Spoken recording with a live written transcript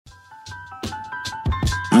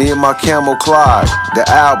Me and My Camel Clyde, the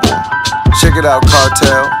album. Check it out,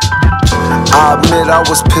 Cartel. I admit I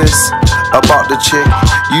was pissed about the chick.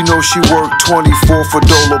 You know she worked 24 for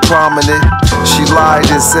Dolo Prominent. She lied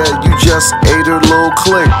and said you just ate her little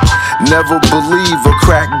click. Never believe a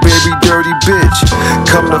crack baby dirty bitch.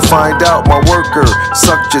 Come to find out my worker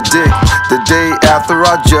sucked your dick the day after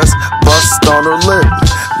I just bust on her lip.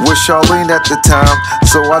 With Charlene at the time,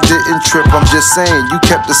 so I didn't trip. I'm just saying, you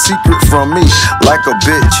kept the secret from me like a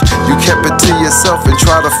bitch. You kept it to yourself and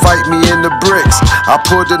tried to fight me in the bricks. I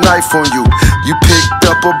pulled a knife on you, you picked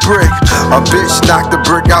up a brick. A bitch knocked the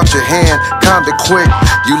brick out your hand, kinda quick.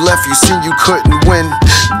 You left, you seen you couldn't win.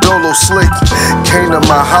 Dolo slick, came to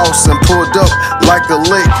my house and pulled up like a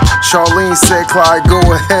lick. Charlene said, Clyde, go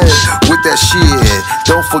ahead with that shit.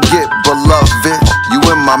 Don't forget, beloved, you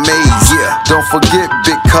in my maze. Yeah, don't forget,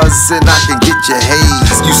 big cousin, I can get your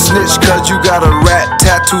haze. You snitch cause you got a rat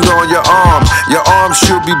tattooed on your arm. Your arm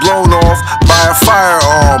should be blown off by a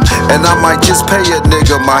firearm. And I might just pay a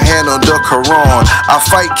nigga my hand on the Quran. I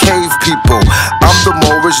fight cave people, I'm the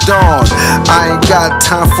Moorish Dawn. I ain't got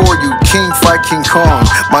time for you, King fight King Kong.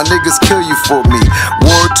 My niggas kill you for me,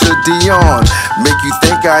 word to Dion. Make you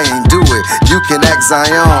think I ain't do it, you can ask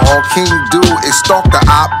Zion. All King do is stalk the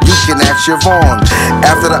op, you can ask Yvonne.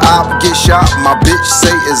 After the op get shot, my bitch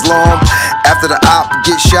say Islam. After the op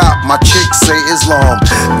get shot, my chick say Islam.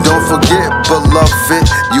 Don't forget, beloved,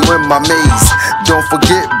 you in my maze. Don't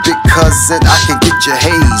forget, big cousin, I can get your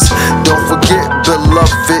haze. Don't forget,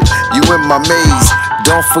 beloved, you in my maze.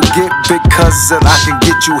 Don't forget, big cousin, I can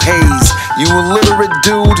get you haze. You illiterate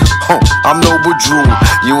dude, I'm Noble Drew.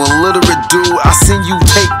 You illiterate dude, I seen you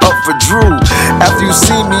take up for Drew. After you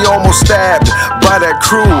seen me almost stabbed by that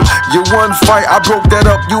crew. Your one fight, I broke that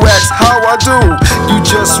up, you asked how I do. You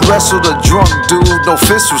just wrestled a drunk dude, no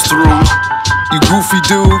fist was through. You goofy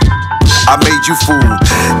dude, I made you fool.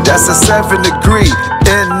 That's a 7 degree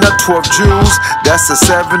in the 12 Jews. That's a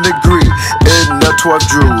 7 degree in the 12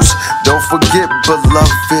 Jews. Don't forget,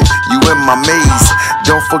 beloved, you in my maze.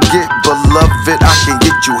 Don't forget, beloved, I can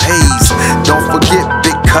get you haze. Don't forget,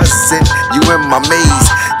 big cousin, you in my maze.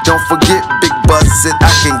 Don't forget, big buzzin', I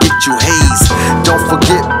can get you haze. Don't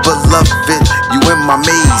forget, beloved, you in my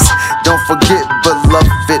maze. Don't forget,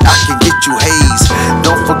 beloved, I can get you haze.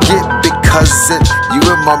 Don't forget, big cousin, you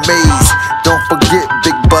in my maze. Don't forget,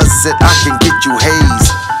 big buzzin', I can get you haze.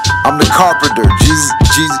 I'm the carpenter, Jesus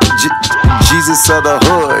of the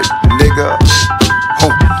hood, nigga.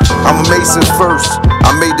 I'm a mason first, I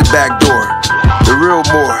made the back door, the real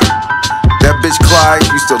more. That bitch Clyde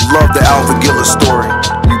used to love the Alvin Giller story.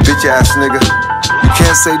 You bitch ass nigga. You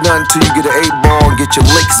can't say nothing till you get an 8-ball and get your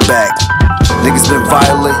licks back. Niggas been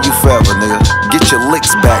violating you forever, nigga. Get your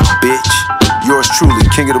licks back, bitch. Yours truly,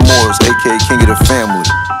 King of the Moors, aka King of the Family.